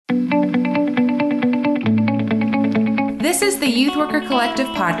This is the Youth Worker Collective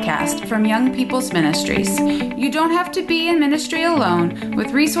podcast from Young People's Ministries. You don't have to be in ministry alone,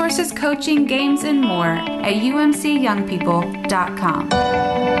 with resources, coaching, games, and more at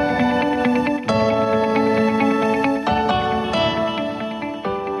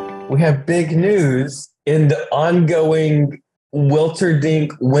umcyoungpeople.com. We have big news in the ongoing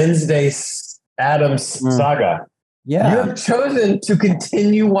Wilterdink Wednesday Addams saga. Yeah. You have chosen to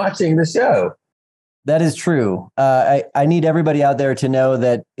continue watching the show. That is true. I need everybody out there to know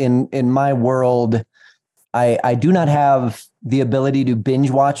that in my world, I do not have the ability to binge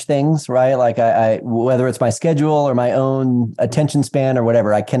watch things, right? Like I whether it's my schedule or my own attention span or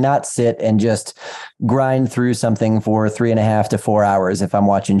whatever, I cannot sit and just grind through something for 3.5 to 4 hours if I'm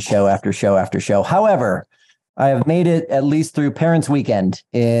watching show after show after show. However, I have made it at least through Parents' Weekend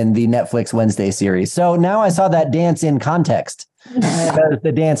in the Netflix Wednesday series. So now I saw that dance in context.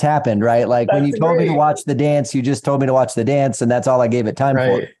 The dance happened, right? Like that's when you told me to watch the dance, you just told me to watch the dance, and that's all I gave it time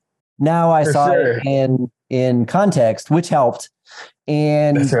for. Now I saw it in context, which helped.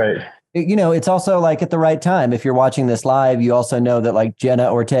 And that's right. It's also like at the right time. If you're watching this live, you also know that like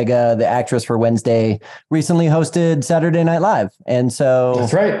Jenna Ortega, the actress for Wednesday, recently hosted Saturday Night Live. And so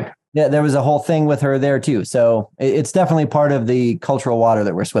that's right. Yeah, there was a whole thing with her there too. So it's definitely part of the cultural water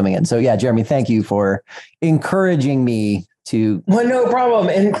that we're swimming in. So yeah, Jeremy, thank you for encouraging me to. Well, no problem.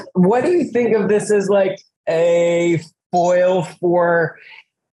 And what do you think of this as like a foil for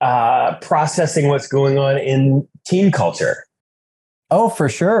processing what's going on in teen culture? Oh, for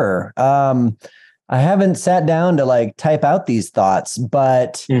sure. I haven't sat down to like type out these thoughts,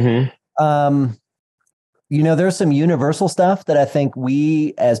 but there's some universal stuff that I think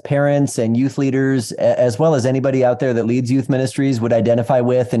we as parents and youth leaders, as well as anybody out there that leads youth ministries, would identify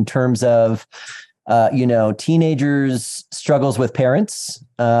with in terms of, teenagers' struggles with parents,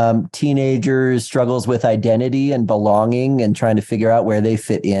 teenagers' struggles with identity and belonging and trying to figure out where they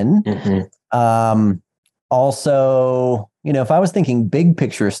fit in. Also, if I was thinking big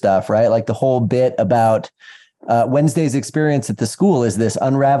picture stuff, right, like the whole bit about Wednesday's experience at the school is this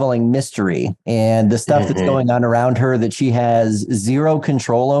unraveling mystery and the stuff that's going on around her that she has zero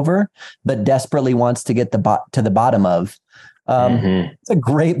control over, but desperately wants to get to the bottom of. It's a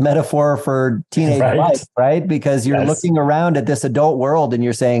great metaphor for teenage life, right? Because you're looking around at this adult world and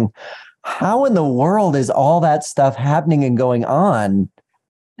you're saying, how in the world is all that stuff happening and going on?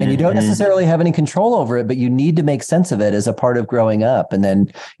 And you don't necessarily have any control over it, but you need to make sense of it as a part of growing up and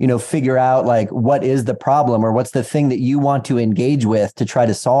then, figure out like what is the problem or what's the thing that you want to engage with to try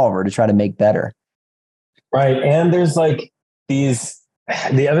to solve or to try to make better. Right. And there's like the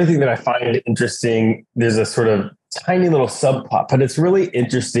other thing that I find interesting, there's a sort of tiny little subplot, but it's really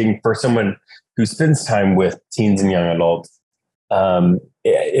interesting for someone who spends time with teens and young adults. And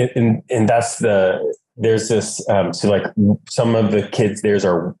that's there's this, so like some of the kids theirs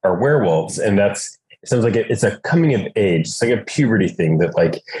are werewolves, and it sounds like it's a coming of age. It's like a puberty thing that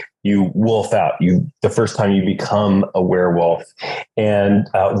like you wolf out, the first time you become a werewolf. And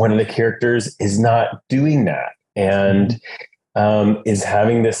one of the characters is not doing that and is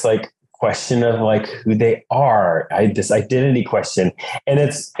having this like question of like who they are, this identity question. And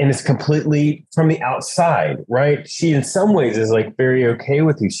it's completely from the outside, right? She in some ways is like very okay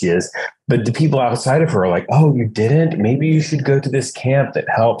with who she is, but the people outside of her are like, oh, you didn't? Maybe you should go to this camp that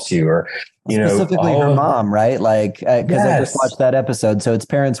helps you, or, specifically her mom, right? Like, because I just watched that episode. So it's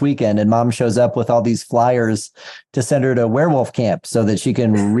Parents' Weekend and mom shows up with all these flyers to send her to werewolf camp so that she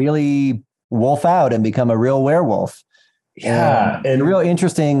can really wolf out and become a real werewolf. Yeah. And a real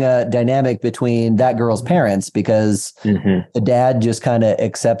interesting dynamic between that girl's parents, because the dad just kind of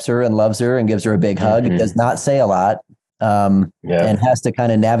accepts her and loves her and gives her a big hug, does not say a lot, and has to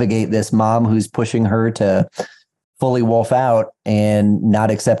kind of navigate this mom who's pushing her to fully wolf out and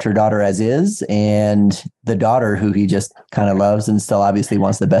not accept her daughter as is, and the daughter who he just kind of loves and still obviously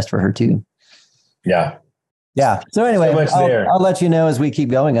wants the best for her too. Yeah. Yeah. So anyway, I'll let you know as we keep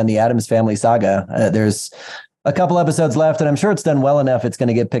going on the Addams Family saga. There's a couple episodes left, and I'm sure it's done well enough. It's going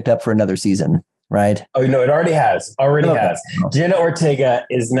to get picked up for another season, right? Oh, no, it already has. Has. Jenna Ortega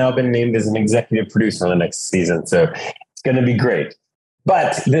has now been named as an executive producer on the next season. So it's going to be great.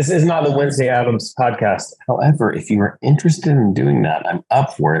 But this is not the Wednesday Addams podcast. However, if you are interested in doing that, I'm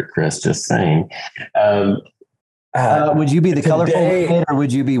up for it, Chris, just saying. Would you be the colorful roommate, or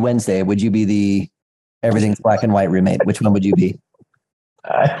would you be Wednesday? Would you be the everything's black and white roommate? Which one would you be?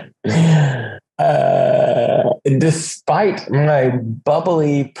 Despite my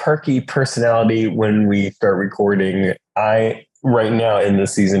bubbly, perky personality when we start recording, I right now in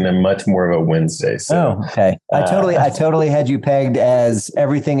this season am much more of a Wednesday. So, okay. I totally had you pegged as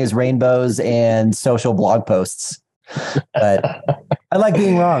everything is rainbows and social blog posts. But I like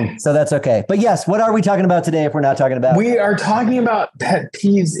being wrong, so that's okay. But yes, what are we talking about today if we're not talking about? We are talking about pet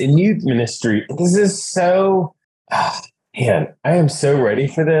peeves in youth ministry. This is so, man, I am so ready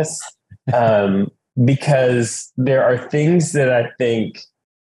for this because there are things that I think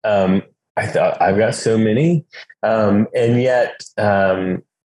I thought I've got so many, and yet,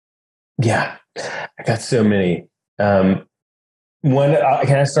 yeah, I got so many. Can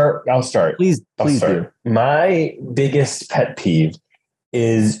I start? I'll start. Please start. do. My biggest pet peeve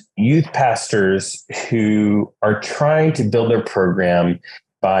is youth pastors who are trying to build their program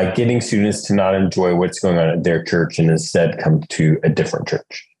by getting students to not enjoy what's going on at their church and instead come to a different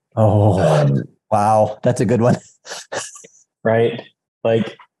church. Oh, wow. That's a good one. Right?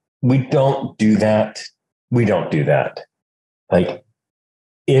 Like, we don't do that. We don't do that. Like,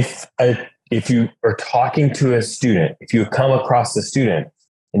 if you are talking to a student, if you come across a student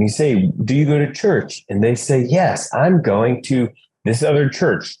and you say, do you go to church? And they say, yes, I'm going to this other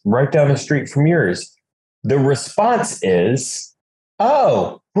church right down the street from yours. The response is,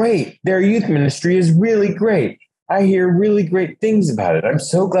 oh, great. Their youth ministry is really great. I hear really great things about it. I'm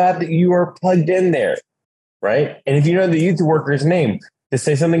so glad that you are plugged in there. Right. And if you know the youth worker's name, to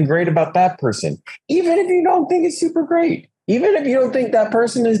say something great about that person, even if you don't think it's super great, even if you don't think that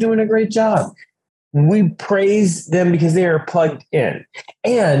person is doing a great job, we praise them because they are plugged in.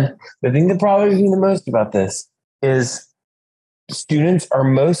 And the thing that bothers me the most about this is students are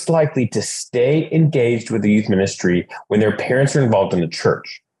most likely to stay engaged with the youth ministry when their parents are involved in the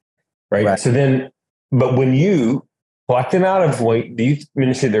church, right? So then, but when you pluck them out of the youth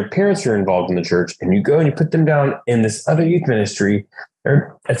ministry, their parents are involved in the church, and you go and you put them down in this other youth ministry,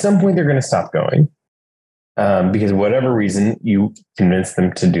 at some point they're going to stop going because whatever reason you convince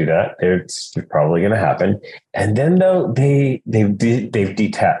them to do that, it's probably going to happen. And then though they've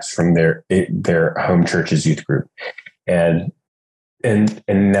detached from their home church's youth group, and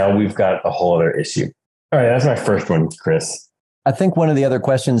now we've got a whole other issue. All right, that's my first one, Chris. I think one of the other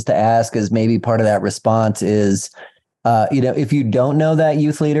questions to ask is maybe part of that response is, if you don't know that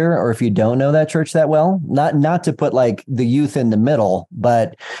youth leader or if you don't know that church that well, not to put like the youth in the middle,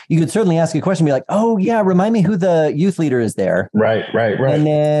 but you could certainly ask a question, be like, oh yeah, remind me who the youth leader is there. Right. And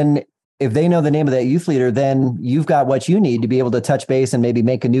then if they know the name of that youth leader, then you've got what you need to be able to touch base and maybe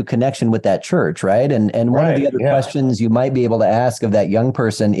make a new connection with that church. Right. And one of the other questions you might be able to ask of that young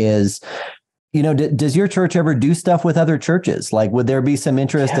person is, does your church ever do stuff with other churches? Like, would there be some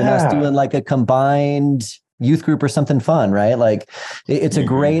interest in us doing like a combined youth group or something fun, right? Like, it's a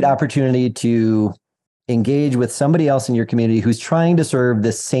great opportunity to engage with somebody else in your community who's trying to serve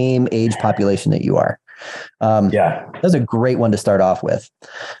the same age population that you are. That's a great one to start off with.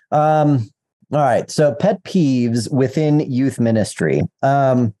 All right. So pet peeves within youth ministry.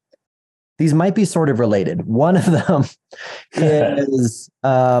 These might be sort of related. One of them is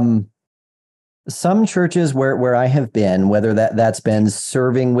some churches where I have been, whether that's been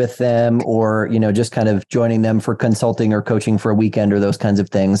serving with them or, just kind of joining them for consulting or coaching for a weekend or those kinds of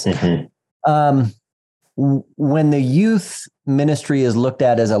things. When the youth ministry is looked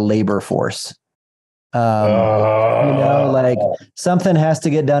at as a labor force, like something has to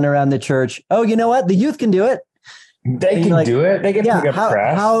get done around the church. Oh, you know what? The youth can do it. They can do it. They can pick up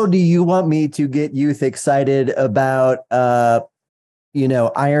trash. How do you want me to get youth excited about,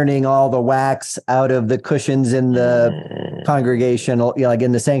 ironing all the wax out of the cushions in the congregation, like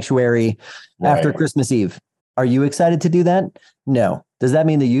in the sanctuary after Christmas Eve? Are you excited to do that? No. Does that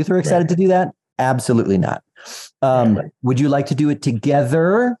mean the youth are excited to do that? Absolutely not. Would you like to do it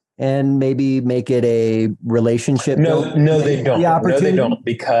together and maybe make it a relationship? No, they don't. No, they don't,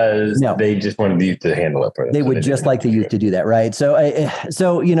 because they just wanted the youth to handle it for them. They would just like the youth to do that, right? So,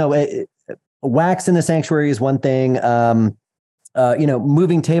 wax in the sanctuary is one thing.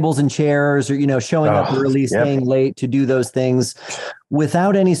 Moving tables and chairs, or, showing up early, staying late to do those things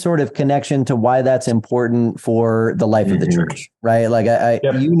without any sort of connection to why that's important for the life of the church, right? Like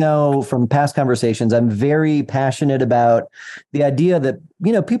from past conversations, I'm very passionate about the idea that,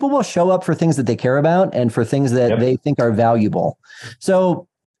 people will show up for things that they care about and for things that they think are valuable. So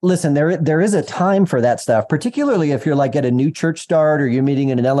listen, there is a time for that stuff, particularly if you're like at a new church start or you're meeting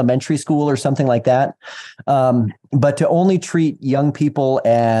in an elementary school or something like that. But to only treat young people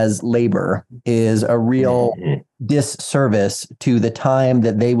as labor is a real disservice to the time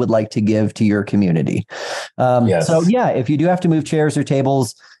that they would like to give to your community. So if you do have to move chairs or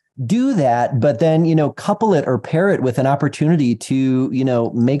tables, do that, but then, couple it or pair it with an opportunity to,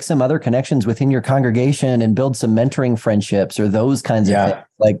 make some other connections within your congregation and build some mentoring friendships or those kinds of things.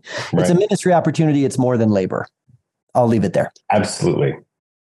 Like it's a ministry opportunity. It's more than labor. I'll leave it there. Absolutely.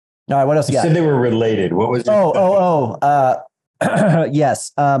 All right. What else you got? said they were related. What was your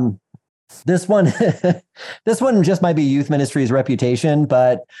yes. This one, this one just might be youth ministry's reputation,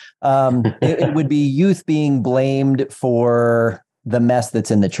 but it would be youth being blamed for the mess that's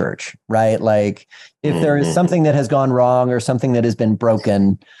in the church, right? Like if there is something that has gone wrong or something that has been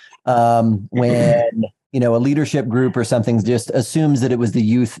broken, when a leadership group or something just assumes that it was the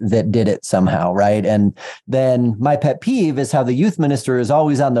youth that did it somehow, right? And then my pet peeve is how the youth minister is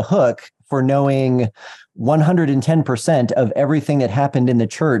always on the hook for knowing 110% of everything that happened in the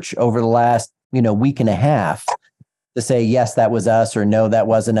church over the last, week and a half, to say, yes, that was us, or no, that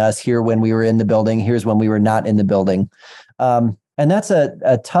wasn't us. Here when we were in the building, here's when we were not in the building. And that's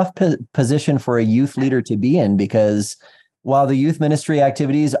a tough position for a youth leader to be in, because while the youth ministry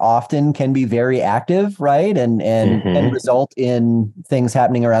activities often can be very active, right, and result in things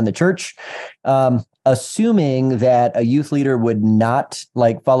happening around the church, assuming that a youth leader would not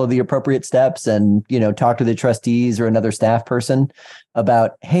follow the appropriate steps and, talk to the trustees or another staff person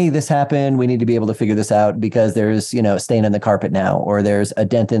about, hey, this happened. We need to be able to figure this out because there's, a stain on the carpet now, or there's a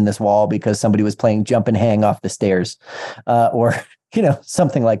dent in this wall because somebody was playing jump and hang off the stairs, or,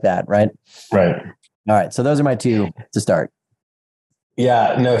 something like that. Right. Right. All right. So those are my two to start.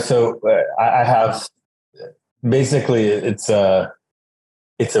 Yeah, no. So I have basically it's a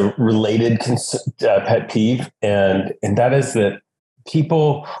related pet peeve, and that is that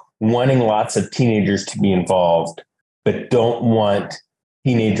people wanting lots of teenagers to be involved, but don't want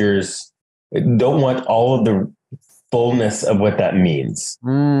all of the fullness of what that means,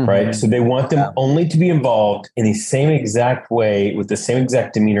 right? So they want them only to be involved in the same exact way, with the same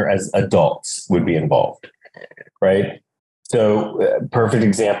exact demeanor as adults would be involved, right? So perfect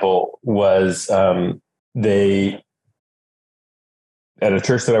example was they, at a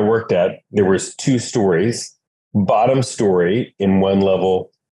church that I worked at, there was 2 stories. Bottom story in one level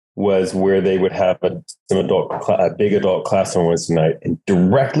was where they would have a big adult class on Wednesday night, and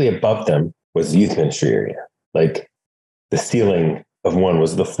directly above them was the youth ministry area. Like the ceiling of one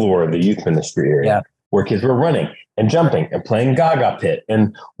was the floor of the youth ministry area, where kids were running and jumping and playing Gaga Pit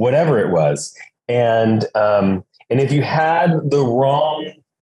and whatever it was. And if you had the wrong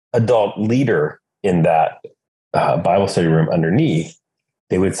adult leader in that Bible study room underneath,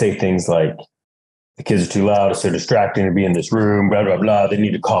 they would say things like, the kids are too loud, it's so distracting to be in this room, blah, blah, blah. They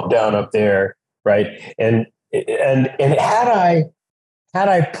need to calm down up there, right? And had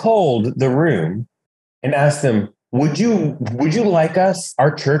I polled the room and asked them, would you like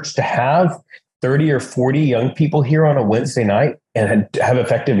our church to have 30 or 40 young people here on a Wednesday night and have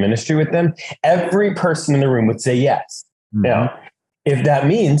effective ministry with them? Every person in the room would say yes. Now, if that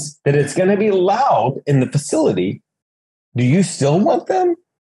means that it's going to be loud in the facility, do you still want them?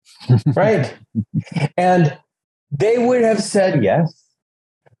 Right? And they would have said yes.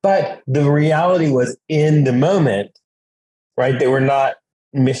 But the reality was, in the moment, right, they were not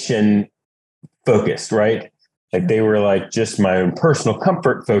mission focused, right? Like they were like just my own personal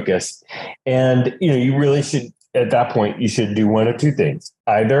comfort focused. And, you really should, at that point, you should do one of 2 things.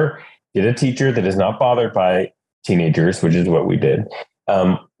 Either get a teacher that is not bothered by teenagers, which is what we did,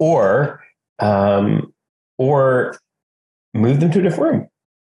 or move them to a different room,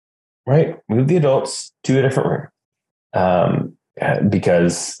 right? Move the adults to a different room.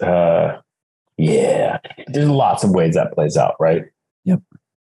 Because there's lots of ways that plays out, right?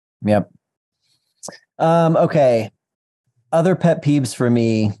 Yep. Okay. Other pet peeves for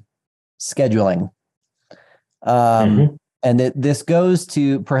me, scheduling. And this goes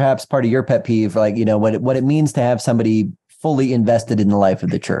to perhaps part of your pet peeve, like, what it means to have somebody fully invested in the life of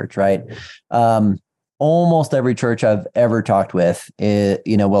the church, right? Almost every church I've ever talked with,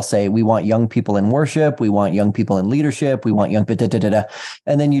 will say, we want young people in worship, we want young people in leadership, we want young,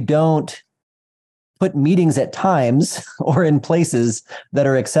 and then you don't put meetings at times or in places that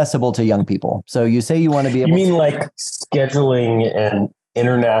are accessible to young people. So you say you want to be able You mean like scheduling an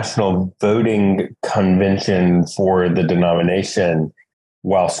international voting convention for the denomination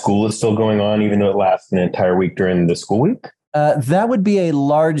while school is still going on, even though it lasts an entire week during the school week? That would be a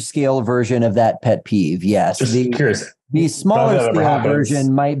large scale version of that pet peeve. Yes. Just curious. The smaller scale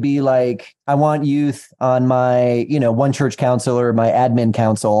version might be like, I want youth on my, one church council or my admin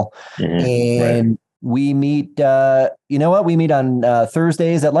council. And we meet, we meet on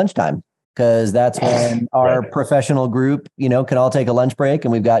Thursdays at lunchtime, because that's when our professional group, can all take a lunch break,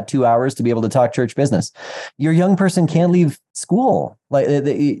 and we've got 2 hours to be able to talk church business. Your young person can't leave school. Like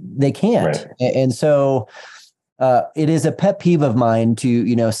they can't. Right. And so it is a pet peeve of mine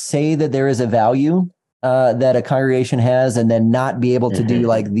to, say that there is a value that a congregation has, and then not be able to do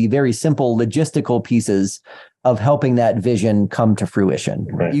like the very simple logistical pieces of helping that vision come to fruition.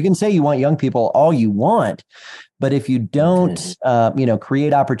 Right. You can say you want young people all you want, but if you don't,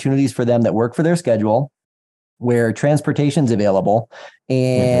 create opportunities for them that work for their schedule, where transportation's available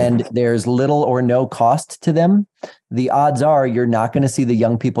and there's little or no cost to them, the odds are you're not going to see the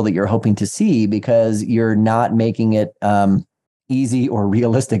young people that you're hoping to see because you're not making it easy or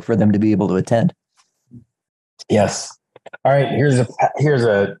realistic for them to be able to attend. Yes. All right. Here's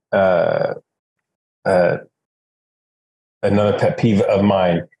another pet peeve of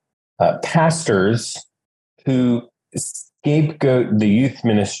mine. Pastors who scapegoat the youth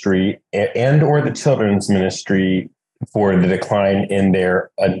ministry and or the children's ministry for the decline in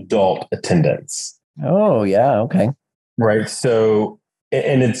their adult attendance. Oh, yeah. Okay. Right. So,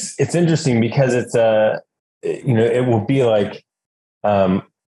 and it's interesting because it's it will be like,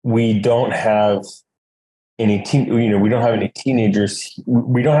 we don't have any we don't have any teenagers.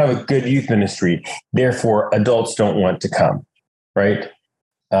 We don't have a good youth ministry. Therefore, adults don't want to come. Right.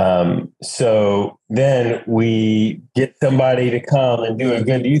 So then we get somebody to come and do a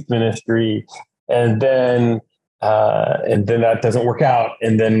good youth ministry, and then that doesn't work out.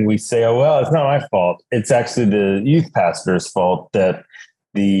 And then we say, oh, well, it's not my fault. It's actually the youth pastor's fault that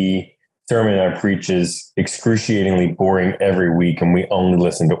the sermon I preach is excruciatingly boring every week, and we only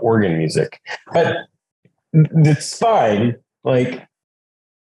listen to organ music. But it's fine. Like,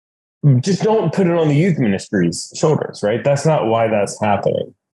 just don't put it on the youth ministry's shoulders, right? That's not why that's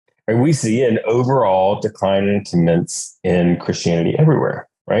happening. Right? We see an overall decline in attendance in Christianity everywhere,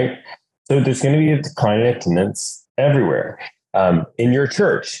 right? So there's going to be a decline in attendance everywhere. In your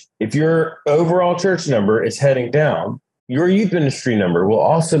church, if your overall church number is heading down, your youth ministry number will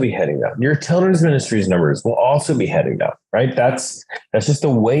also be heading down. Your children's ministries numbers will also be heading down, right? That's just the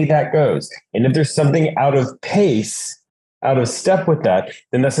way that goes. And if there's something out of pace, out of step with that,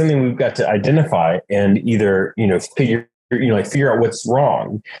 then that's something we've got to identify and either, figure out what's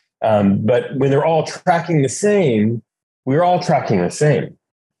wrong. But when they're all tracking the same, we're all tracking the same.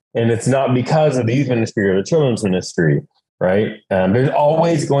 And it's not because of the youth ministry or the children's ministry, right? There's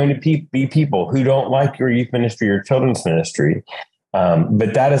always going to be people who don't like your youth ministry or children's ministry.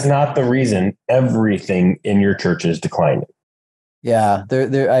 But that is not the reason everything in your church is declining. Yeah,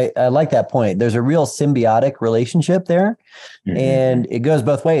 I like that point. There's a real symbiotic relationship there, and it goes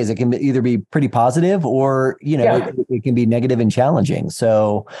both ways. It can either be pretty positive or, it can be negative and challenging.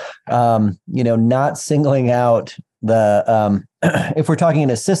 So, not singling out the, if we're talking in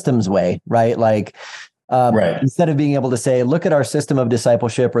a systems way, right? Like, instead of being able to say, look at our system of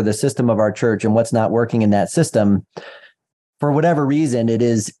discipleship or the system of our church and what's not working in that system, for whatever reason, it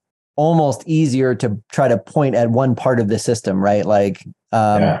is almost easier to try to point at one part of the system, right? Like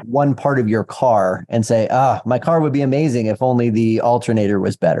one part of your car and say, my car would be amazing if only the alternator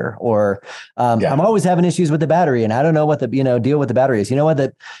was better. Or I'm always having issues with the battery and I don't know what the, deal with the battery is. You know what?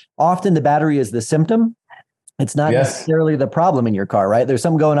 That often the battery is the symptom. It's not necessarily the problem in your car, right? There's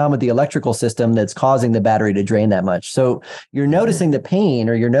something going on with the electrical system that's causing the battery to drain that much. So you're noticing the pain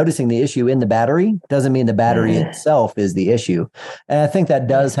or you're noticing the issue in the battery doesn't mean the battery itself is the issue. And I think that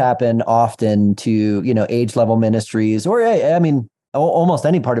does happen often to, age level ministries or, almost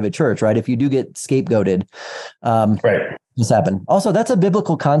any part of a church, right? If you do get scapegoated, this happen. Also, that's a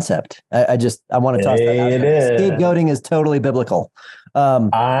biblical concept. I want to toss that out. Scapegoating is totally biblical.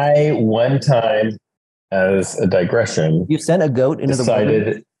 I one time, as a digression, you sent a goat into the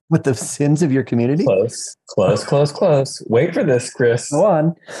wilderness with the sins of your community? Close. Wait for this, Chris. Go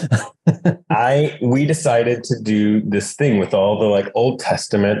on. We decided to do this thing with all the Old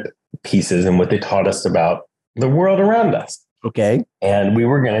Testament pieces and what they taught us about the world around us. Okay. And we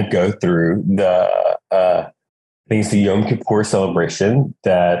were going to go through the Yom Kippur celebration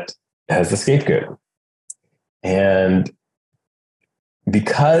that has the scapegoat. And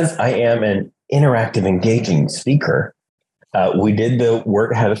because I am an interactive, engaging speaker, we did the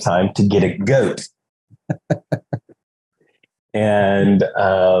work ahead of time to get a goat. and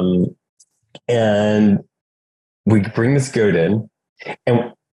we bring this goat in,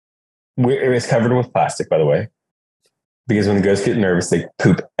 and it was covered with plastic, by the way, because when the goats get nervous, they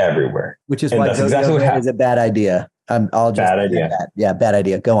poop everywhere. Which is why goat yoga is a bad idea. Bad idea. Yeah, bad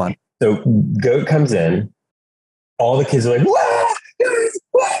idea. Go on. So goat comes in, all the kids are like, "Wah!"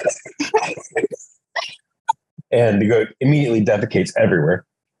 And the goat immediately defecates everywhere,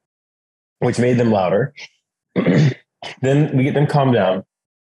 which made them louder. Then we get them calmed down,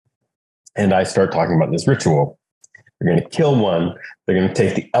 and I start talking about this ritual. They're going to kill one. They're going to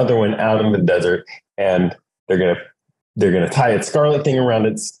take the other one out in the desert, and they're going to tie its scarlet thing around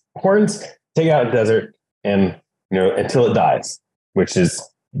its horns, take it out in the desert, and until it dies, which is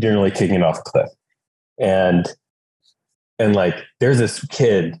generally kicking it off a cliff. and like there's this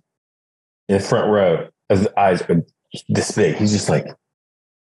kid in the front row, his eyes are this big. He's just like,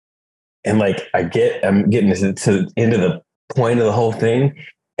 and like I'm getting to into the point of the whole thing,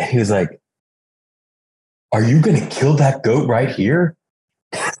 and he was like, "Are you going to kill that goat right here?"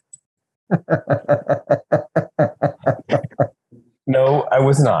 No, I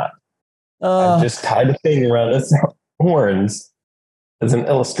was not. I just tied a thing around its horns as an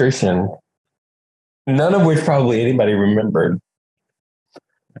illustration, none of which probably anybody remembered.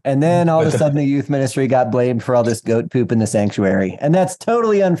 And then all of a sudden the youth ministry got blamed for all this goat poop in the sanctuary. And that's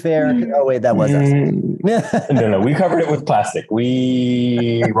totally unfair. Oh, wait, that was us. No, we covered it with plastic.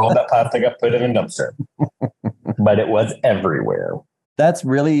 We rolled that plastic up, put it in a dumpster. But it was everywhere. That's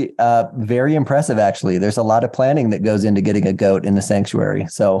really very impressive, actually. There's a lot of planning that goes into getting a goat in the sanctuary.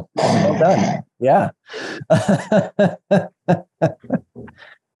 So well done. Yeah.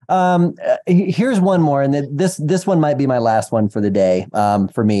 Here's one more, and this one might be my last one for the day.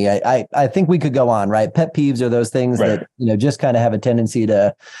 For me, I think we could go on, right? Pet peeves are those things that, just kind of have a tendency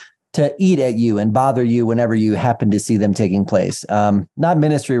to eat at you and bother you whenever you happen to see them taking place. Not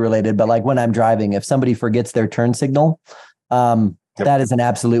ministry related, but like when I'm driving, if somebody forgets their turn signal, that is an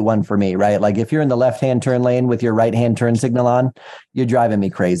absolute one for me, right? Like if you're in the left-hand turn lane with your right-hand turn signal on, you're driving me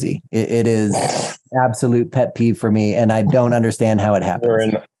crazy. It is absolute pet peeve for me, and I don't understand how it happens. You're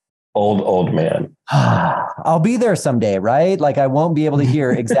an old man. I'll be there someday, right? Like I won't be able to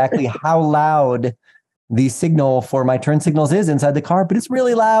hear exactly how loud the signal for my turn signals is inside the car, but it's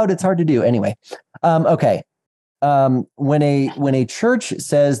really loud. It's hard to do. Anyway, okay. When a church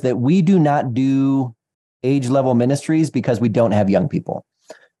says that we do not do age level ministries because we don't have young people.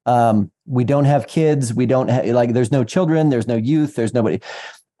 We don't have kids. We don't have, like, there's no children, there's no youth, there's nobody.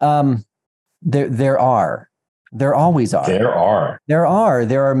 There always are. There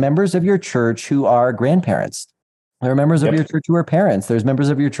are members of your church who are grandparents. There are members of your church who are parents. There's members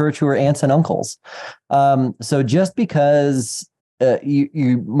of your church who are aunts and uncles. So just because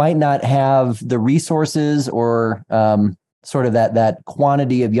you might not have the resources or sort of that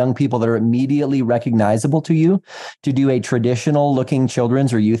quantity of young people that are immediately recognizable to you to do a traditional looking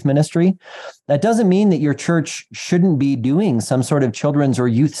children's or youth ministry, that doesn't mean that your church shouldn't be doing some sort of children's or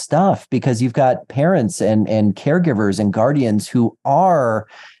youth stuff, because you've got parents and caregivers and guardians who are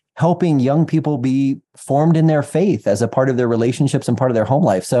helping young people be formed in their faith as a part of their relationships and part of their home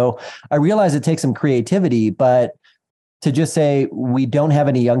life. So I realize it takes some creativity, but to just say we don't have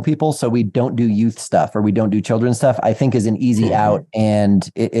any young people, so we don't do youth stuff or we don't do children's stuff, I think is an easy out, and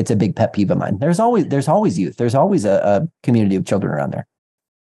it's a big pet peeve of mine. There's always youth. There's always a community of children around there.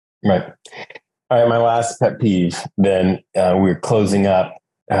 Right. All right. My last pet peeve, then we're closing up,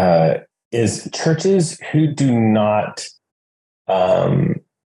 is churches who do not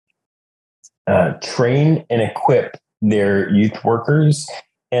train and equip their youth workers.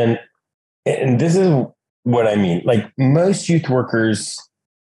 And this is what I mean. Like, most youth workers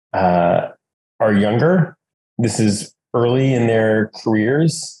are younger. This is early in their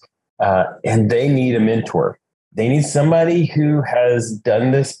careers, and they need a mentor. They need somebody who has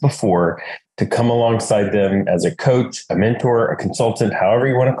done this before to come alongside them as a coach, a mentor, a consultant, however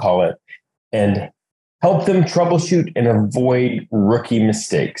you want to call it, and help them troubleshoot and avoid rookie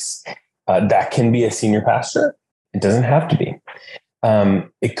mistakes. That can be a senior pastor. It doesn't have to be.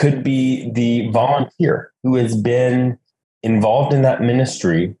 It could be the volunteer who has been involved in that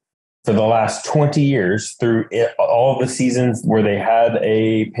ministry for the last 20 years through all the seasons where they had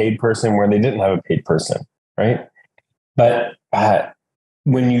a paid person, where they didn't have a paid person, right? But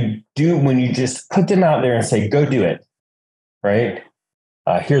when you just put them out there and say, go do it, right?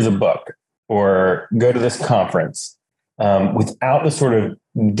 Here's a book, or go to this conference, without the sort of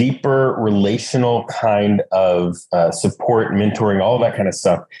deeper relational kind of support, mentoring, all of that kind of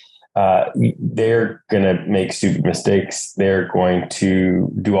stuff, they're going to make stupid mistakes. They're going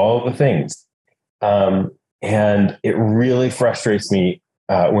to do all of the things. And it really frustrates me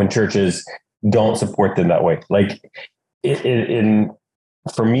when churches don't support them that way. Like,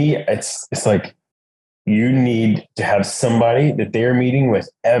 for me, it's like, you need to have somebody that they're meeting with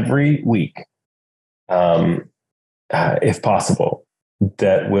every week, if possible,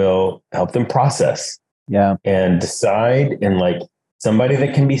 that will help them process and decide, and like somebody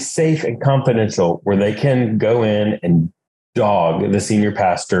that can be safe and confidential, where they can go in and dog the senior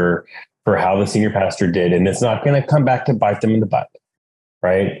pastor for how the senior pastor did. And it's not going to come back to bite them in the butt,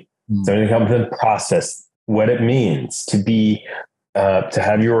 right? So to help them process what it means to be, to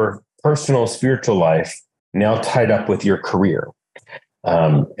have your personal spiritual life now tied up with your career.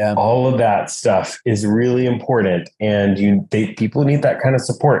 All of that stuff is really important, and people need that kind of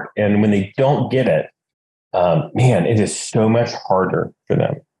support. And when they don't get it, man, it is so much harder for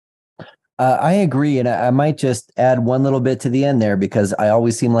them. I agree. And I might just add one little bit to the end there, because I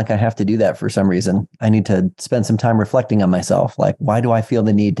always seem like I have to do that for some reason. I need to spend some time reflecting on myself. Like, why do I feel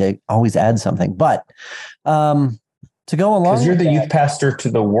the need to always add something? But to go along, because you're the youth pastor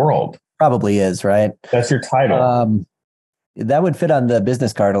to the world. Probably is, right? That's your title. That would fit on the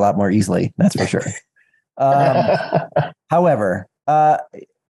business card a lot more easily. That's for sure. However,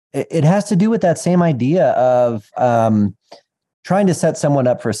 it has to do with that same idea of trying to set someone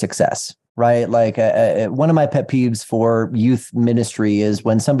up for success, right? Like one of my pet peeves for youth ministry is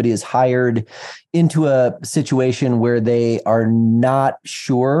when somebody is hired into a situation where they are not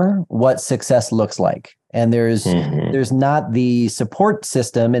sure what success looks like. And there's not the support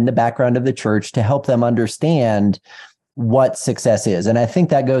system in the background of the church to help them understand what success is. And I think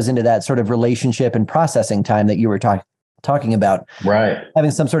that goes into that sort of relationship and processing time that you were talking about. Right.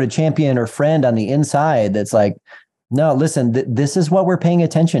 Having some sort of champion or friend on the inside that's like, no, listen, this is what we're paying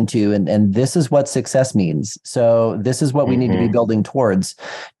attention to. And this is what success means. So this is what we need to be building towards.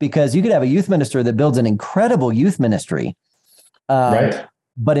 Because you could have a youth minister that builds an incredible youth ministry. Right.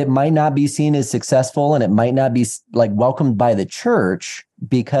 But it might not be seen as successful, and it might not be like welcomed by the church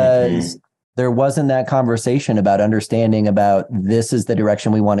because there wasn't that conversation about understanding about this is the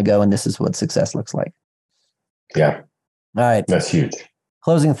direction we want to go and this is what success looks like. Yeah. All right. That's huge.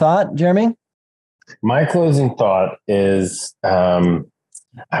 Closing thought, Jeremy? My closing thought is I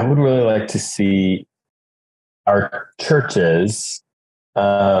would really like to see our churches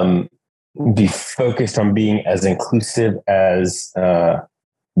be focused on being as inclusive as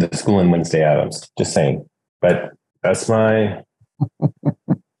the school in Wednesday Addams. Just saying. But that's my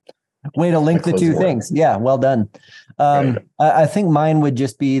way to link the two things. Yeah, well done. Right. I think mine would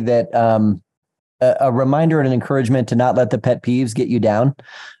just be that a reminder and an encouragement to not let the pet peeves get you down.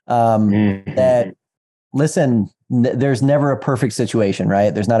 That, listen, there's never a perfect situation,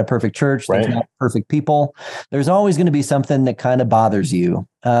 right? There's not a perfect church. There's not perfect people. There's always going to be something that kind of bothers you.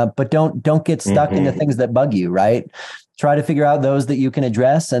 But don't get stuck in the things that bug you, right? Try to figure out those that you can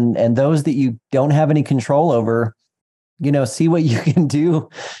address and those that you don't have any control over. See what you can do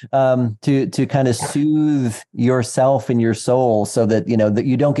to kind of soothe yourself and your soul so that, that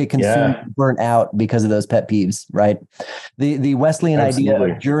you don't get consumed, burnt out because of those pet peeves, right? The Wesleyan idea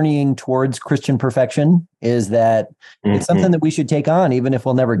of journeying towards Christian perfection is that it's something that we should take on, even if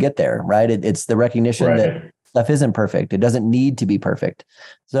we'll never get there, right? It's the recognition that stuff isn't perfect. It doesn't need to be perfect.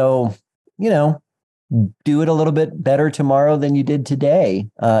 So, do it a little bit better tomorrow than you did today,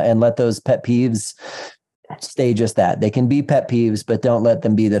 and let those pet peeves stay just that. They can be pet peeves, but don't let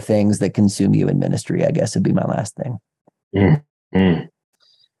them be the things that consume you in ministry, I guess would be my last thing.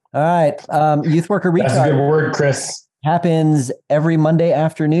 All right. Youth Worker Recharge. That's a good word, Chris. Happens every Monday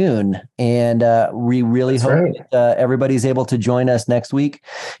afternoon. And we really hope that everybody's able to join us next week.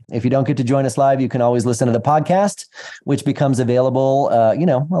 If you don't get to join us live, you can always listen to the podcast, which becomes available, a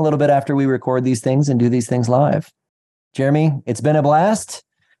little bit after we record these things and do these things live. Jeremy, it's been a blast.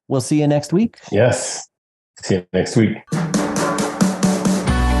 We'll see you next week. Yes. See you next week.